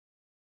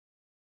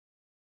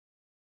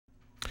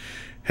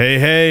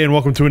Hey, and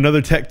welcome to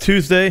another Tech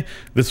Tuesday.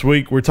 This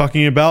week we're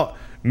talking about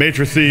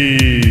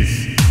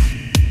matrices.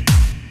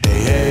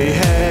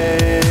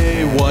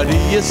 Hey, what do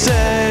you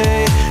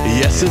say?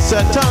 Yes, it's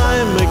that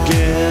time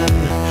again.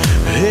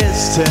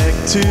 It's Tech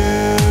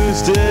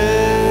Tuesday.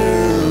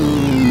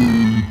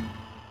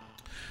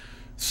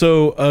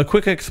 So a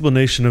quick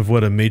explanation of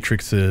what a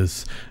matrix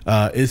is.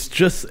 It's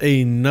just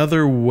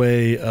another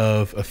way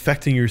of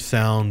affecting your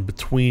sound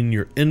between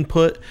your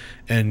input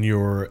and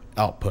your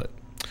output.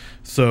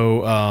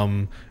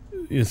 So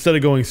instead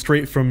of going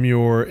straight from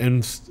your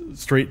in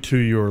straight to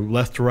your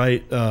left to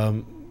right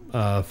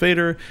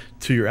fader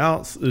to your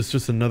outs, it's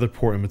just another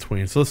port in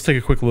between. So let's take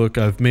a quick look.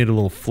 I've made a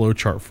little flow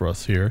chart for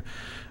us here.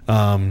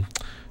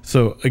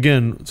 So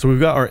we've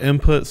got our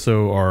input,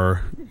 so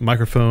our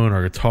microphone,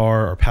 our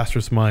guitar, our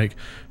pastor's mic,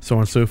 so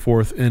on and so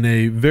forth, in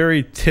a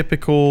very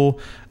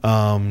typical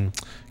kind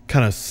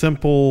of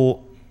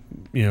simple,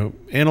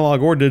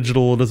 analog or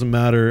digital, it doesn't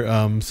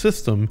matter,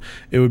 system.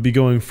 It would be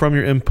going from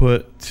your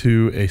input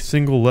to a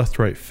single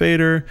left-right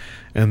fader,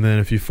 and then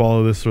if you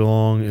follow this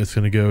along, it's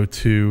going to go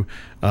to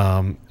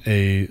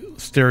a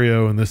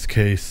stereo, in this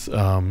case,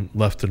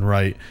 left and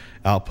right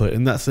output,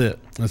 and that's it.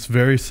 It's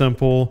very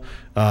simple,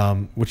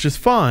 which is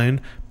fine,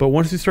 but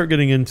once you start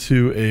getting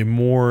into a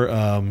more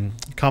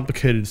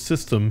complicated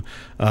system,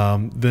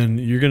 then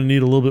you're going to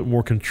need a little bit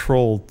more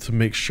control to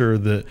make sure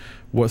that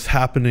what's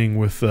happening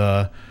with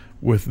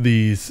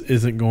these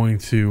isn't going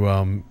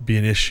to be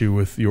an issue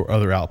with your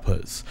other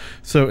outputs.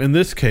 So in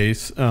this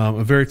case,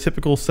 a very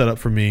typical setup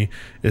for me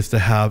is to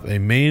have a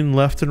main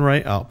left and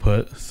right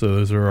output. So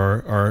those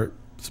are our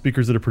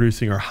speakers that are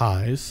producing our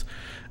highs,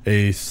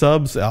 a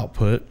subs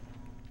output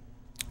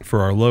for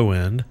our low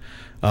end,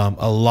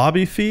 a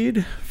lobby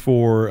feed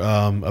for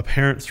a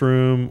parent's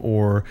room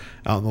or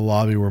out in the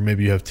lobby where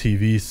maybe you have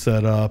TV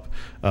set up.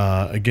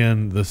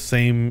 Again, the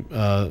same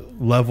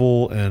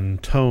level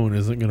and tone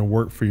isn't going to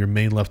work for your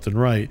main left and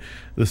right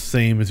the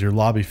same as your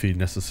lobby feed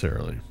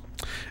necessarily.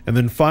 And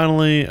then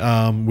finally,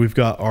 we've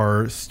got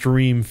our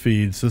stream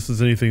feeds. This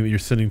is anything that you're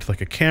sending to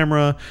like a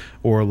camera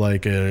or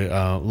like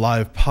a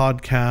live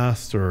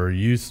podcast or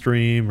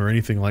Ustream or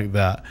anything like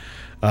that.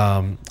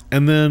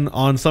 And then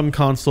on some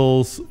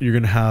consoles, you're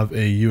going to have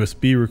a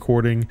USB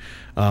recording.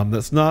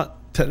 That's not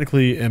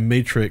technically a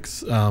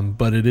matrix,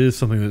 but it is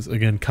something that's,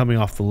 again, coming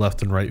off the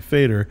left and right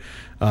fader.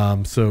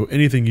 So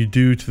anything you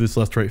do to this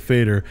left-right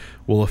fader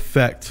will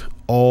affect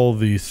all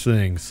these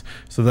things.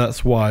 So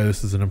that's why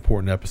this is an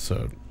important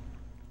episode.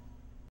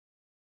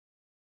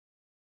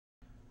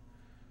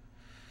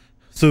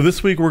 So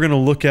this week we're going to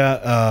look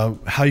at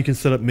how you can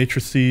set up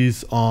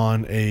matrices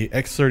on a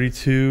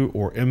X32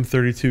 or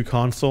M32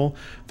 console.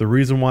 The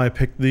reason why I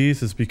picked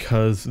these is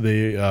because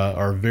they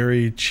are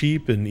very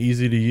cheap and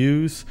easy to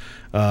use.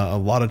 A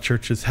lot of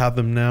churches have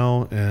them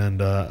now,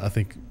 and I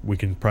think we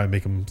can probably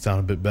make them sound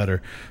a bit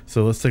better.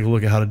 So let's take a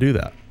look at how to do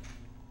that.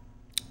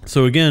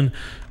 So again,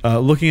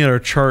 looking at our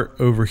chart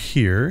over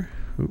here,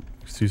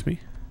 excuse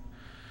me.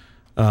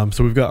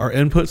 So we've got our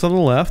inputs on the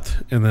left,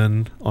 and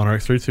then on our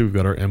X32 we've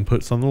got our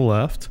inputs on the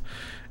left,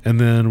 and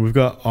then we've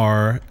got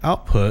our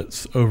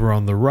outputs over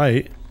on the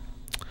right.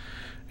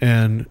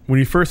 And when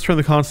you first turn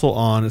the console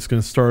on, it's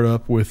going to start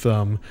up with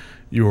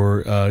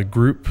your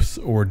groups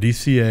or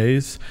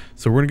DCAs.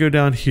 So we're going to go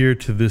down here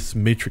to this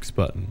matrix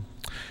button.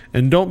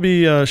 And don't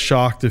be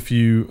shocked if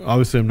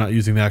obviously I'm not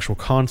using the actual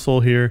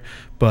console here,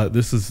 but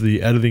this is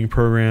the editing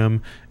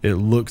program. It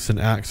looks and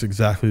acts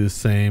exactly the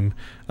same.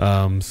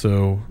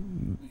 So,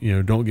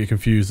 don't get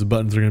confused. The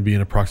buttons are going to be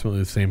in approximately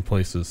the same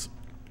places.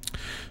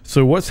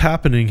 So what's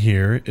happening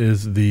here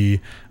is the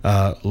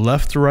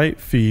left to right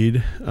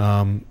feed,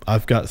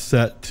 I've got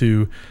set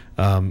to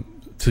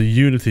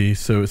unity,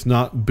 so it's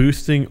not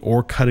boosting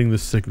or cutting the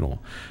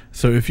signal.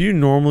 So if you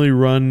normally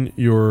run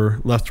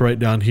your left to right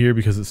down here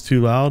because it's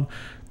too loud,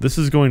 this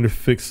is going to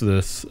fix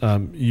this.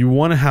 You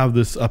want to have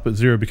this up at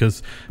 0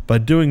 because by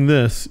doing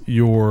this,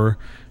 your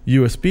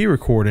USB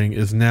recording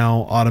is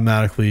now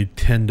automatically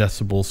 10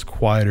 decibels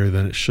quieter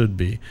than it should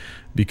be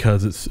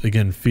because it's,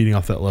 again, feeding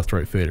off that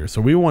left-right fader. So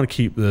we want to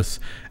keep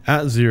this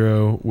at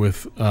 0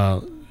 with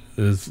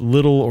as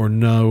little or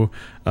no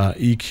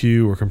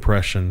EQ or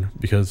compression,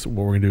 because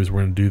what we're going to do is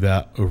we're going to do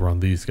that over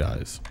on these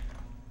guys.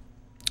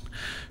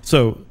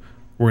 So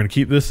we're going to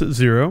keep this at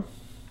 0,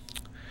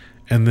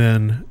 and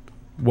then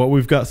what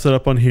we've got set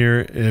up on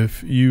here,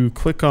 if you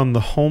click on the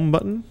home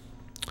button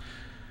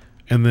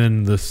and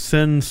then the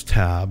sends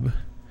tab,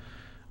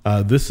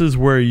 this is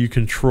where you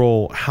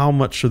control how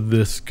much of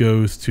this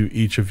goes to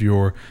each of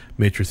your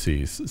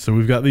matrices. So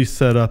we've got these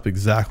set up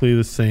exactly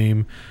the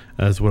same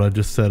as what I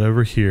just said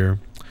over here.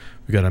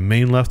 We've got a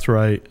main left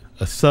right,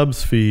 a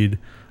subs feed,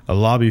 a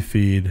lobby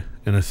feed,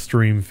 and a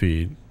stream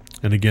feed.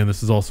 And again,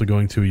 this is also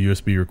going to a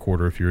USB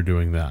recorder if you're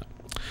doing that.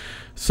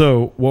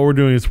 So what we're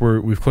doing is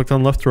we've clicked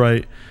on left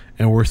right,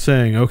 and we're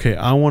saying, okay,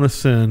 I want to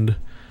send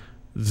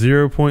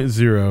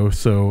 0.0.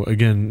 So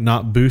again,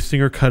 not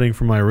boosting or cutting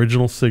from my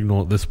original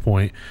signal at this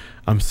point.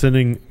 I'm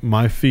sending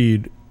my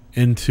feed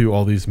into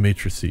all these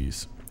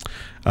matrices.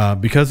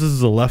 Because this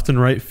is a left and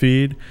right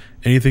feed,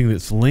 anything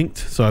that's linked,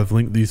 so I've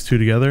linked these two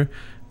together,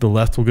 the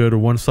left will go to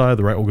one side,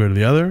 the right will go to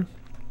the other.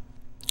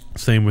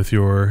 Same with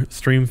your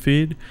stream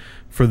feed.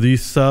 For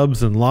these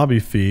subs and lobby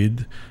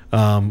feed,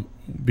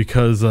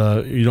 because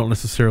you don't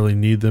necessarily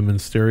need them in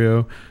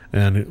stereo,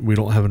 and we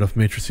don't have enough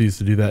matrices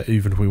to do that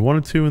even if we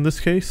wanted to in this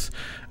case,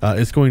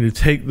 it's going to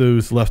take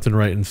those left and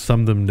right and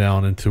sum them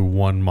down into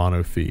one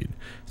mono feed.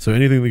 So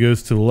anything that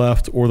goes to the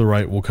left or the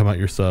right will come out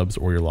your subs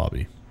or your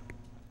lobby.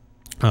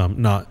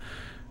 Not,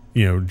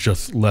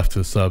 just left to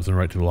the subs and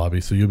right to the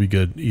lobby, so you'll be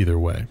good either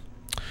way.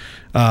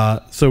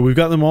 So we've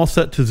got them all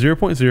set to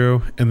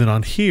 0.0, and then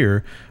on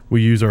here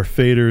we use our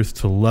faders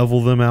to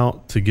level them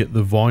out to get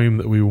the volume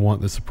that we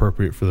want that's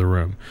appropriate for the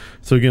room.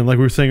 So again, like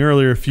we were saying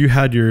earlier, if you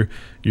had your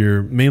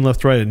main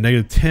left right at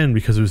 -10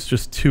 because it was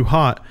just too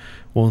hot,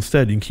 well,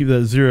 instead you can keep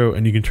that at 0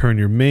 and you can turn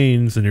your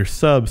mains and your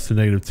subs to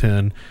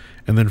 -10,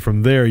 and then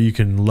from there you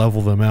can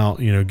level them out,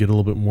 get a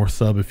little bit more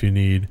sub if you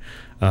need,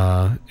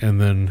 and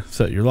then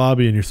set your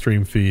lobby and your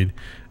stream feed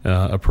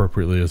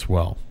appropriately as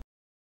well.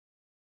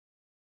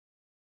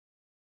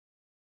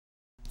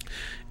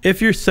 If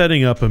you're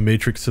setting up a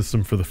matrix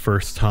system for the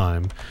first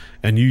time,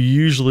 and you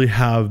usually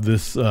have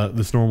this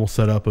this normal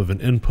setup of an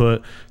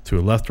input to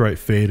a left-right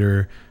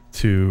fader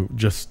to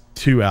just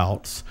 2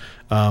 outs,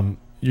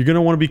 you're going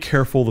to want to be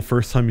careful the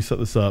first time you set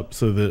this up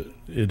so that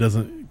it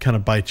doesn't kind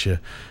of bite you.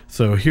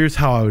 So here's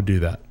how I would do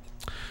that.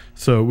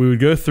 So we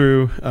would go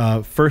through,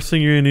 first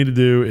thing you're going to need to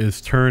do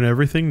is turn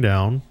everything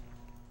down.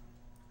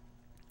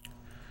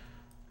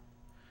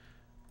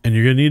 And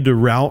you're going to need to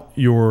route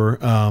your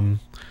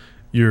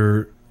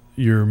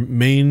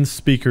main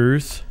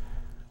speakers,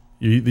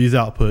 these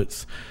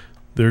outputs.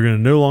 They're going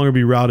to no longer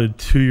be routed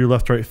to your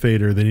left-right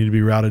fader. They need to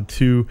be routed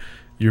to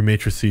your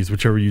matrices,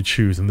 whichever you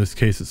choose. In this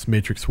case, it's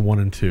matrix 1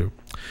 and 2.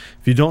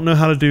 If you don't know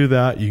how to do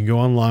that, you can go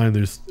online.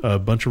 There's a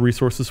bunch of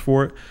resources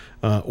for it,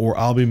 or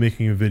I'll be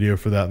making a video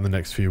for that in the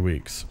next few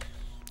weeks.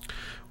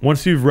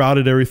 Once you've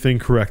routed everything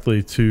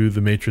correctly to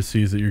the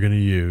matrices that you're going to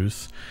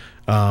use,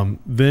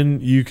 then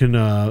you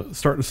can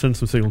start to send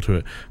some signal to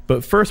it.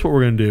 But first, what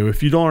we're going to do,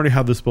 if you don't already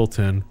have this built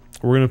in,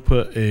 we're going to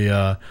put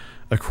a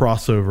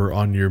crossover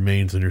on your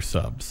mains and your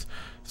subs.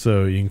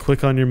 So you can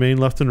click on your main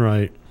left and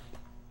right.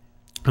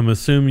 I'm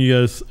assuming you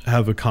guys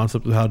have a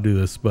concept of how to do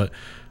this, but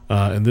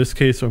in this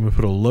case, I'm going to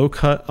put a low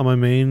cut on my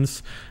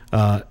mains,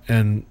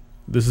 and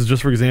this is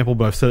just for example,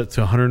 but I've set it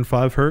to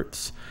 105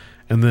 hertz.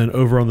 And then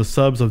over on the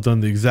subs, I've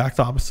done the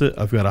exact opposite.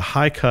 I've got a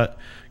high cut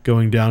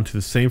going down to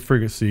the same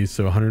frequency,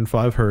 so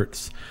 105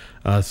 hertz,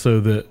 so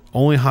that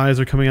only highs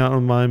are coming out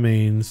on my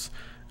mains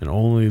and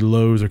only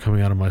lows are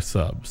coming out of my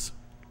subs.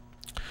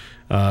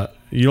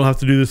 You don't have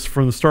to do this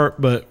from the start,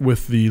 but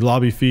with the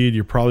lobby feed,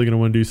 you're probably going to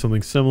want to do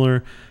something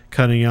similar,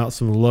 cutting out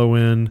some of the low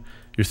end.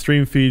 Your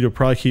stream feed, you'll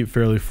probably keep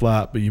fairly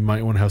flat, but you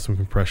might want to have some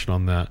compression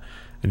on that.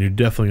 And you're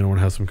definitely going to want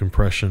to have some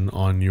compression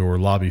on your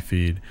lobby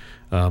feed.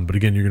 But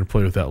again, you're going to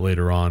play with that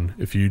later on.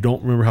 If you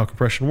don't remember how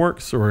compression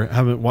works or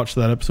haven't watched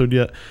that episode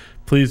yet,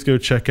 please go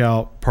check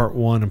out part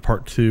 1 and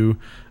part 2,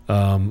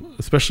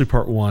 especially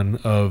part 1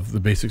 of the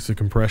basics of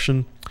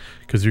compression,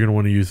 because you're going to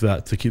want to use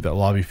that to keep that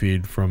lobby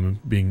feed from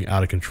being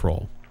out of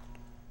control.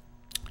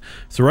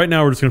 So right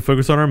now we're just going to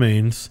focus on our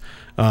mains.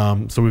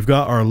 So we've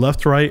got our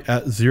left-right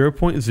at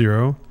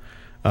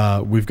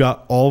 0.0. We've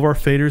got all of our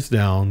faders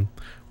down.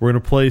 We're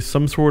going to play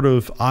some sort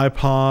of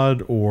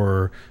iPod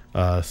or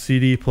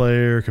CD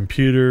player,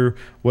 computer,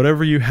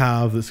 whatever you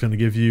have that's going to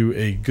give you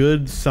a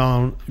good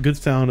sound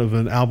of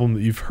an album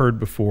that you've heard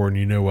before and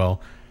you know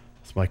well.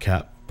 It's my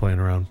cat playing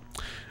around.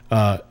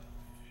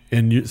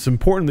 And it's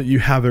important that you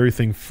have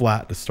everything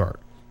flat to start,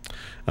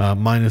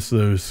 minus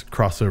those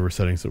crossover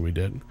settings that we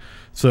did.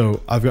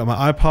 So I've got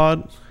my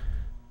iPod.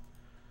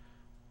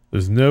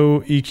 There's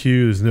no EQ,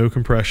 there's no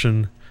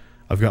compression.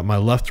 I've got my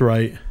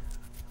left-right.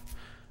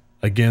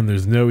 Again,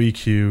 there's no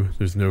EQ,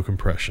 there's no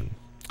compression.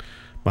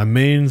 My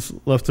mains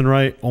left and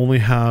right only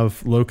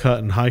have low cut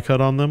and high cut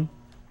on them.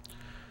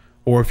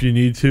 Or if you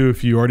need to,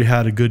 if you already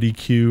had a good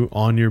EQ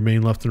on your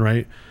main left and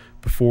right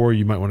before,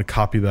 you might want to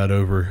copy that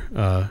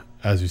over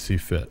as you see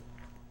fit.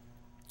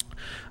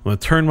 I'm going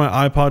to turn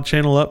my iPod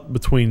channel up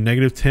between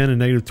 -10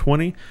 and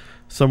 -20,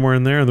 somewhere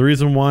in there. And the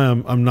reason why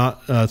I'm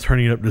not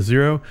turning it up to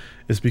 0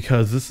 is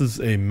because this is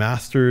a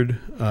mastered,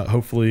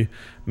 hopefully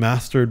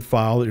mastered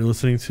file that you're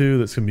listening to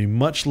that's going to be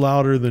much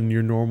louder than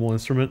your normal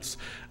instruments.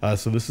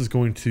 So this is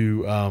going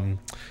to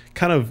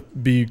kind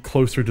of be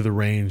closer to the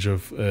range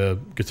of a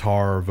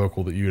guitar or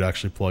vocal that you would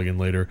actually plug in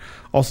later.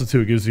 Also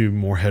too, it gives you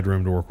more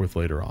headroom to work with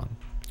later on.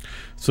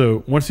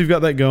 So once you've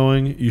got that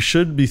going, you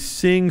should be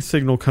seeing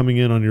signal coming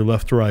in on your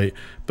left-right,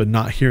 but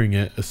not hearing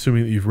it,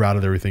 assuming that you've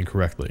routed everything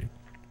correctly.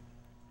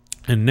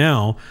 And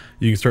now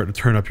you can start to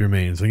turn up your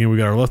mains. Again, we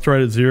got our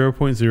left-right at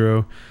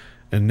 0.0,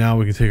 and now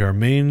we can take our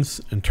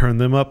mains and turn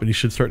them up, and you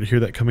should start to hear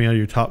that coming out of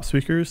your top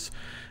speakers.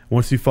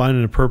 Once you find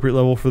an appropriate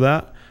level for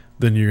that,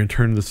 then you're going to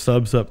turn the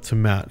subs up to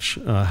match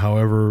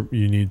however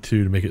you need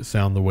to make it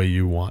sound the way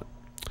you want.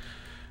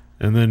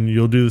 And then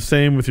you'll do the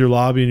same with your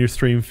lobby and your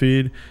stream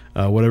feed,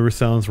 whatever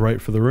sounds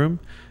right for the room.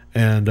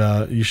 and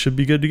you should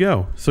be good to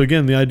go. So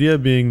again, the idea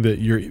being that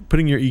you're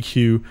putting your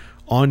EQ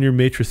on your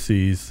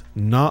matrices,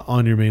 not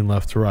on your main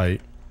left to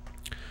right.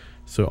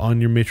 So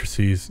on your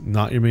matrices,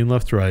 not your main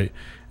left to right,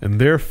 and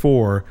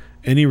therefore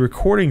any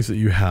recordings that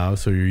you have,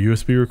 so your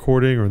USB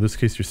recording, or in this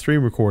case your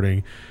stream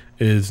recording,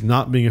 is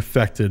not being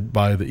affected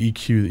by the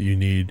EQ that you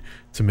need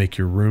to make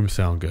your room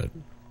sound good.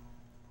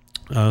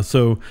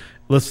 So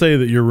let's say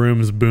that your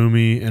room is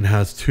boomy and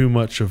has too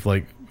much of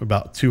like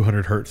about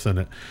 200 hertz in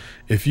it.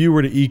 If you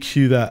were to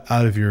EQ that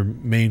out of your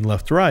main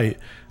left right,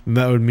 then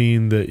that would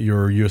mean that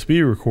your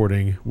USB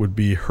recording would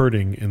be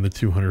hurting in the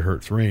 200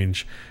 hertz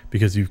range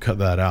because you've cut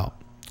that out.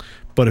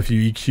 But if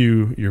you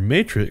EQ your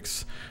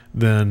matrix,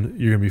 then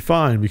you're going to be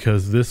fine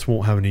because this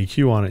won't have an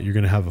EQ on it. You're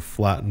going to have a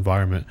flat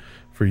environment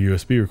for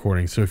USB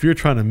recording. So if you're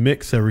trying to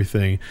mix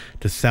everything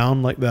to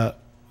sound like that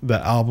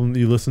album that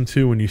you listen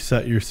to when you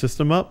set your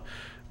system up,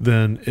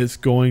 then it's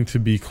going to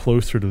be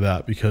closer to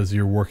that because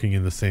you're working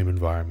in the same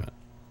environment.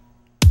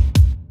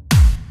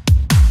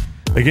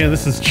 Again,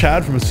 this is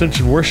Chad from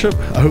Ascension Worship.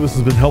 I hope this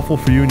has been helpful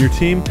for you and your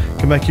team.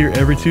 Come back here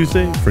every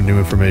Tuesday for new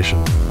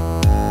information.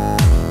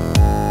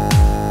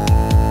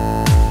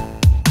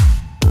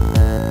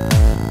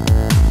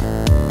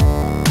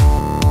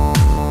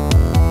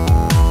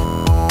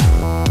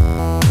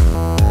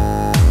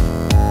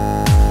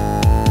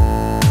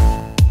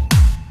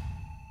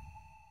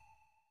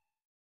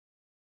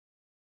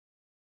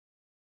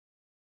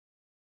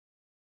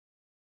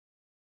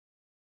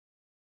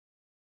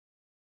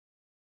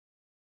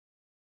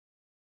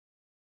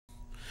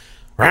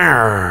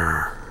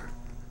 Rawr.